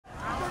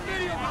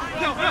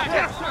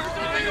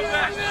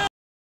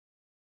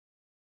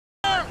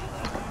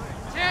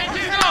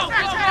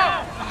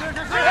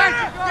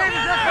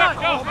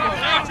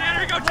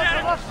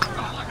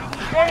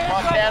Come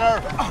on, Tanner.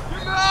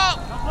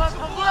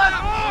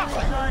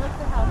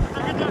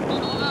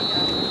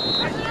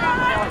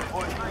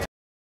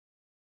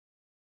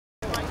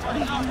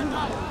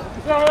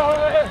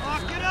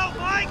 Get out,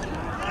 Mike!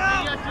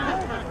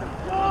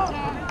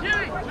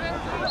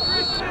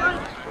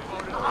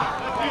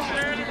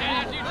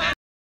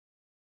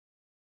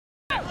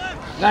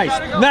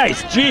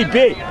 Nice,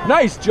 GB.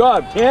 Nice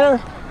job,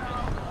 Tanner.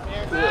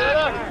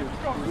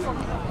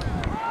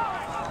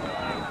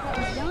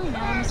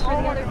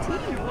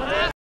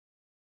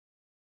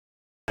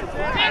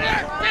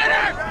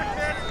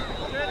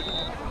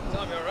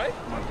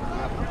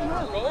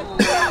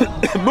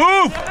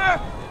 Move!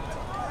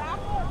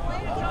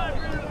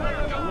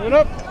 Move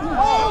up.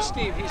 Oh,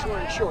 Steve, he's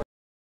wearing shorts.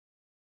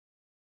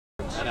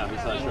 I know,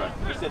 he's not short.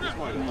 He said this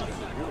morning.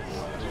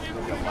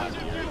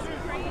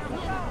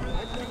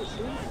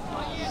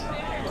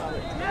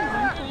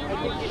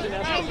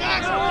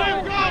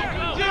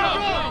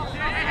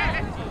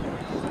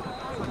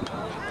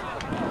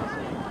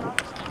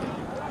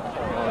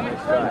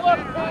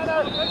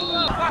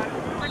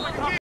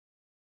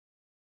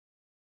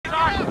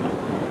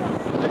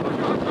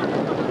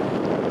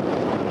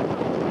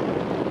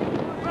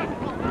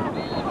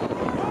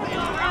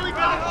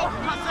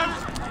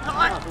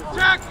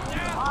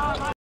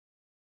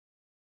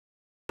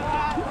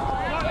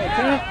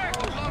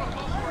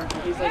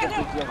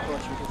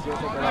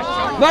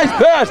 Nice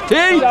pass, T!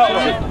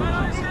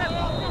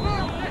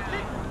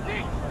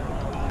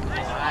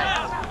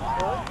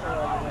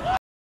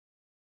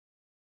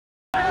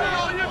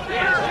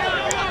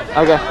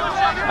 Okay.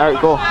 Alright,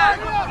 cool.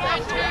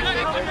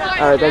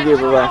 Alright, thank you,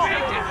 bye-bye.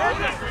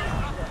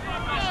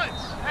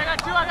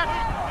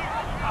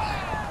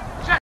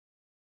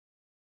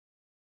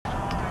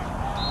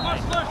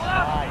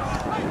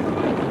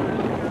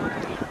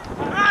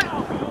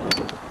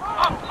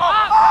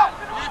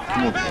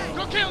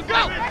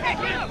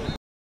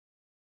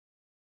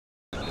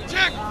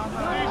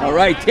 All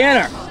right,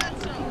 Tanner.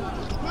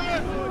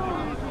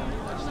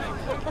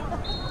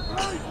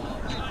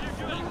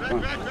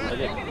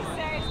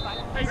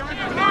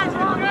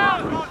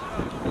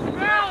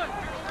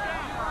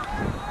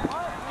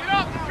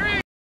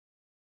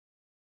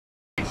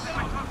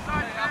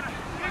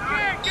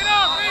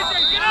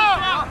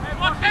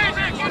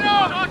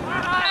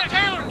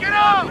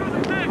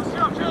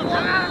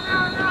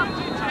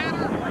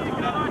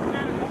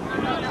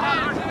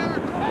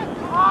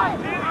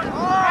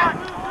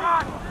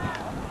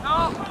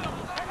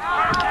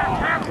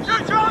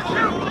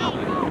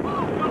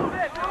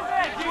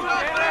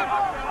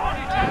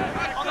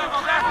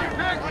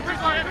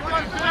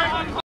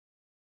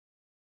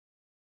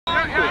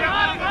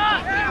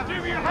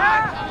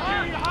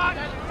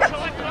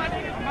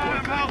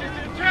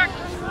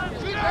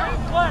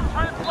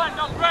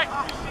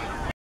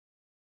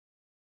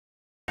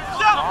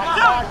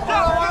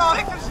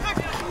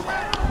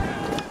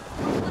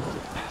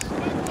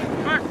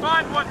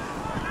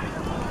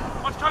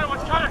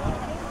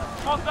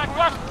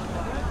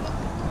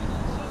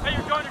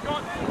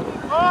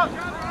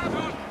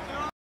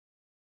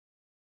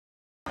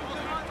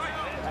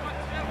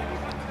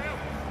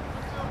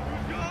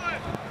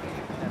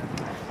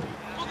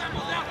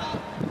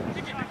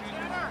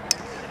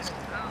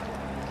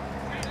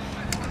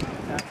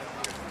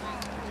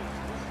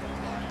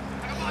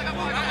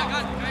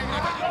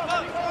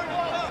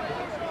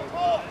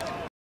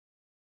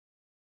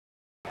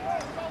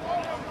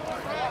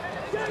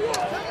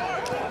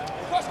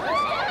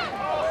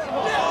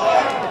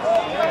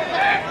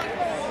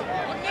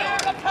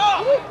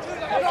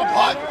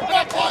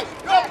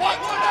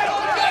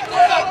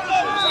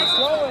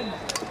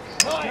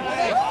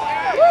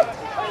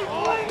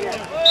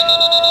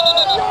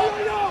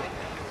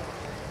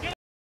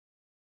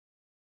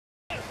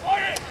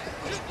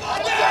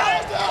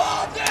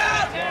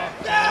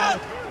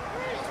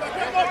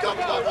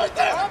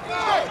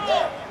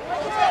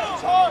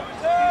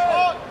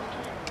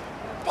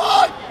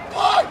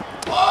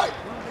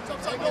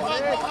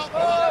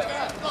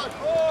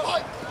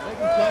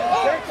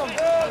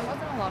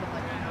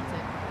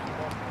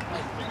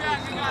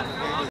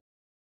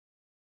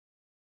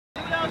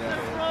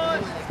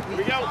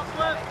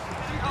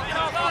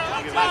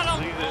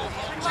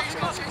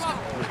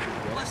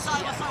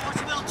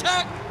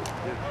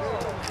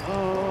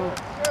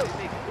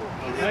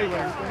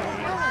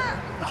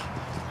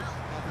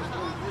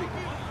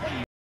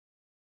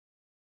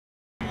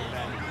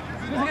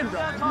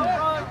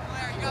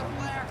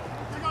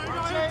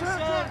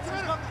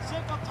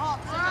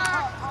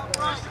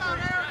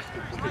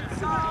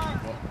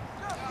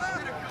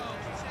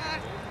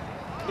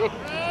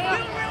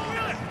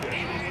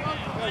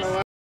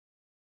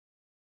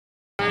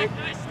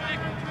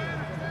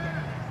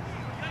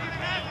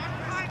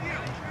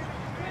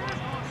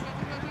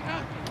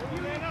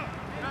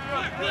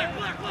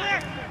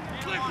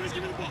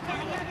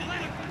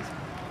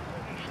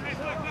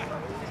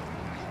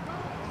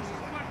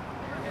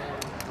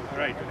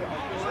 Right.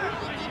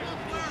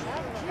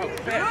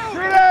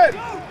 Shoot it!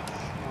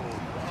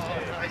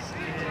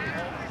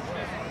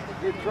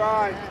 Good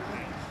try.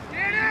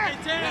 Get it!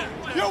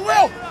 You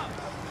will!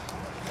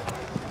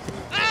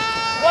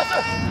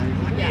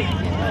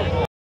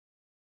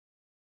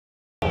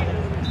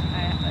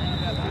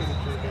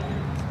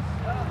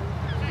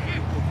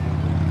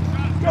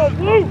 Go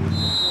blue!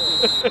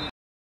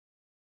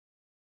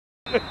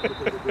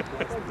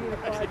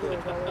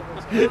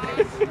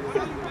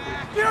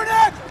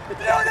 Unit!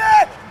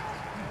 Unit!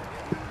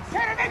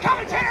 Tanner,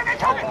 coming! Tanner,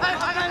 coming!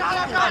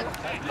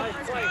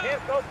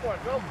 Go for it,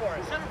 go for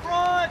it. Center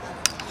front!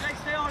 Jake,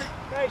 stay on it.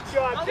 Nice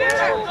job,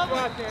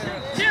 Tanner.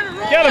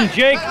 Get him,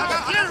 Jake.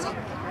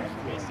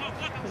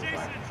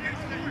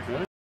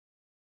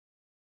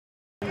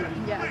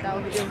 Yeah, that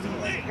would be good.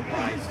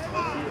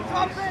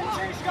 Drop in,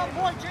 Chase, you got a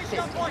point, Chase, you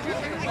got a point.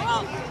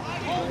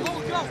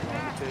 Hold, go.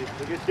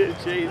 Look at you,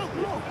 Chase.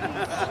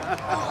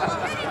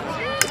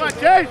 Come on,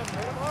 Chase.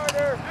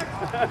 Harder.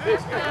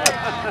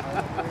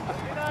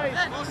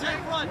 Nice. Go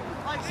center front.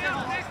 Like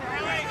center.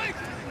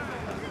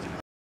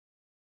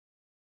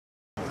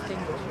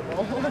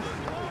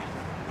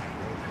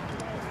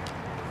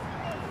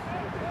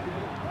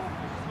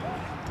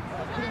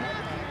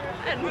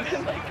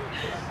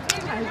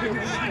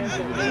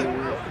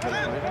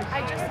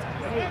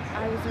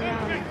 I was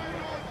around.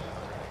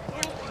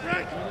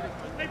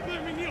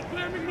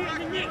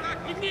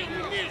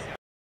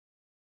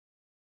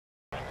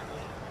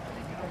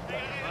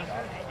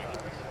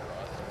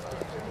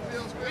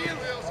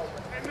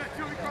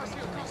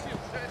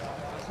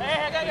 Hey,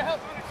 I got your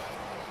help.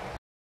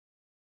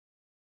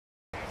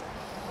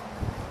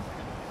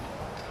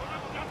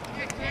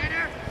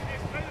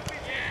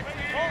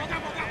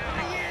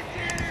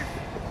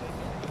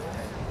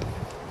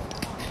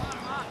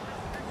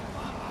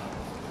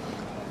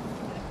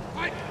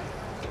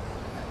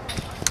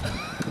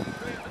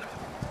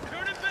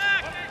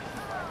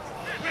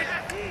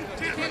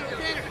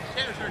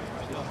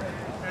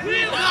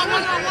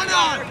 One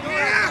on!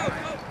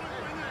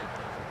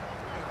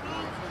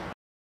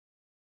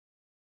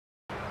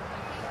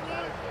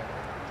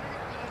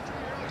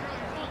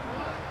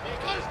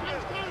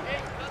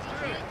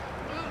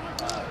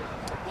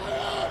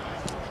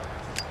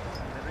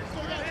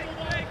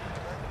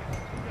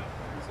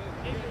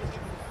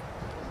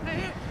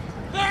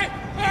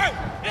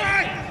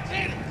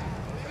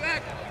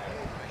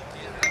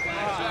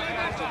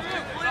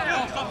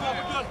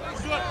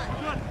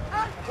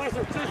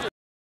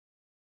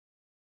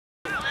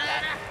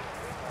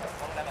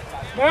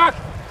 Mark.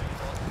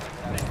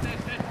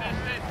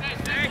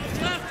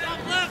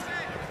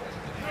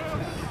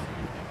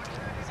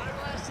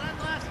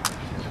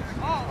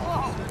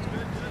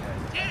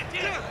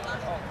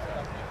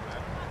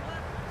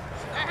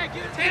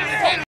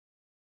 Tanner!